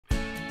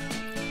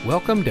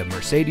Welcome to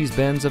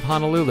Mercedes-Benz of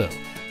Honolulu,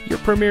 your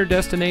premier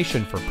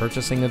destination for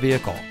purchasing a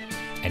vehicle.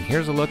 And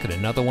here's a look at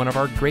another one of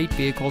our great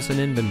vehicles in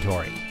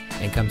inventory,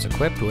 and comes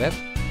equipped with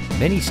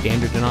many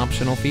standard and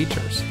optional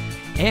features,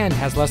 and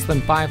has less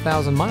than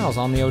 5,000 miles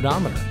on the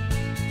odometer.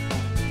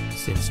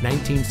 Since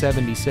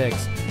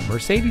 1976,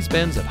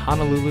 Mercedes-Benz of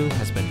Honolulu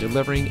has been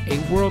delivering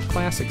a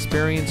world-class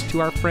experience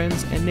to our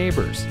friends and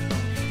neighbors.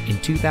 In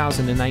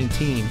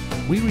 2019,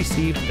 we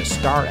received the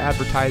Star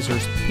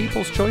Advertiser's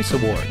People's Choice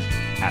Award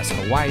as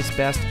Hawaii's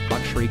best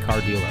luxury car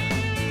dealer.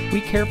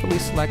 We carefully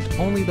select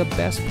only the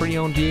best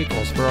pre-owned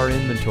vehicles for our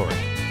inventory.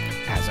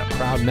 As a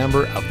proud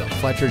member of the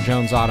Fletcher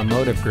Jones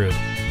Automotive Group,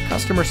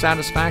 customer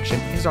satisfaction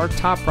is our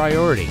top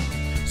priority.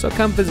 So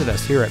come visit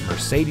us here at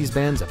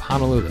Mercedes-Benz of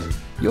Honolulu.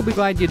 You'll be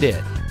glad you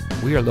did.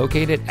 We are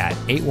located at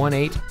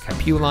 818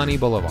 Kapiolani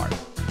Boulevard.